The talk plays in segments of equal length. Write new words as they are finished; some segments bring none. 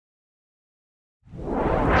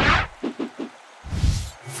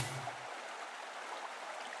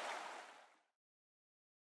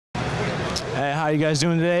you guys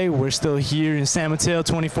doing today? We're still here in San Mateo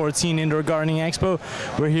 2014 Indoor Gardening Expo.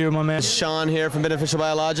 We're here with my man Sean here from Beneficial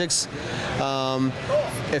Biologics.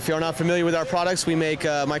 If you're not familiar with our products, we make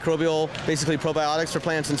microbial, basically probiotics for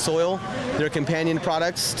plants and soil. They're companion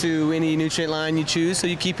products to any nutrient line you choose. So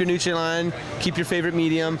you keep your nutrient line, keep your favorite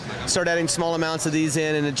medium, start adding small amounts of these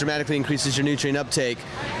in, and it dramatically increases your nutrient uptake.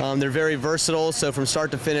 They're very versatile, so from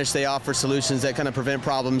start to finish, they offer solutions that kind of prevent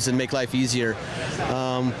problems and make life easier.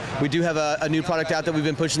 We do have a new product out that we've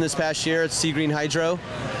been pushing this past year. It's Sea Green Hydro.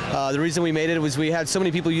 The reason we made it was we had so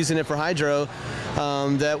many people using it for hydro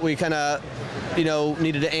that we kind of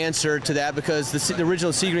needed to answer to that, because the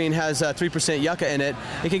original Sea Green has 3% yucca in it.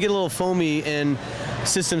 It can get a little foamy in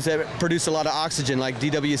systems that produce a lot of oxygen, like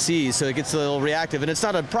DWCs, so it gets a little reactive. And it's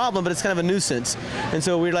not a problem, but it's kind of a nuisance. And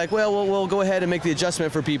so we're like, well, we'll go ahead and make the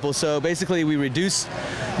adjustment for people. So basically we reduce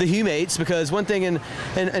the humates, because one thing in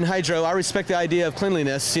hydro, I respect the idea of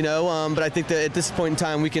cleanliness, but I think that at this point in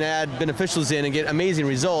time we can add beneficials in and get amazing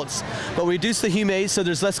results. But we reduce the humates, so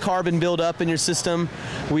there's less carbon buildup in your system.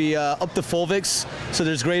 We up the fulvics, so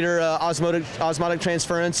there's greater osmotic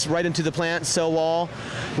transference right into the plant cell wall.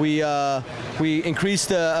 We increase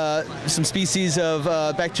some species of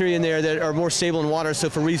bacteria in there that are more stable in water, so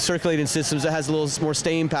for recirculating systems it has a little more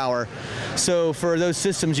staying power. So for those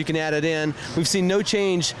systems you can add it in. We've seen no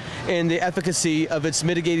change in the efficacy of its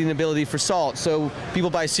mitigating ability for salt. So people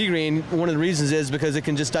buy Sea Green, one of the reasons is because it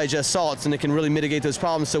can just digest salts and it can really mitigate those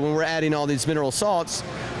problems. So when we're adding all these mineral salts,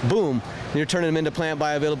 boom, you're turning them into plant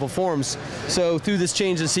bioavailable forms. So through this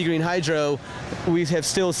change in Sea Green Hydro, we have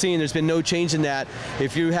still seen there's been no change in that.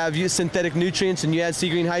 If you have synthetic nutrients and you add Sea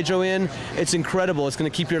Green Hydro in, it's incredible. It's going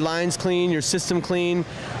to keep your lines clean, your system clean.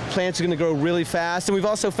 Plants are going to grow really fast. And we've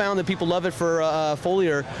also found that people love it for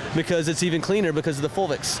foliar, because it's even cleaner because of the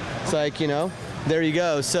fulvics. It's like, there you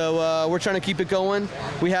go. So we're trying to keep it going.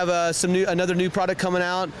 We have another new product coming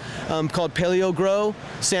out called Paleo Grow.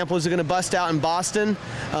 Samples are going to bust out in Boston.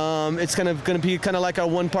 It's going to be kind of like our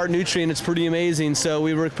one-part nutrient. It's pretty amazing. So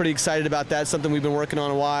we were pretty excited about that. Something we've been working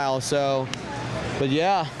on a while. So, but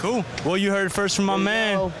yeah. Cool. Well, you heard it first from my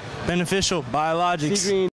man, Beneficial Biologics. Sea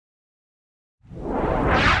Green.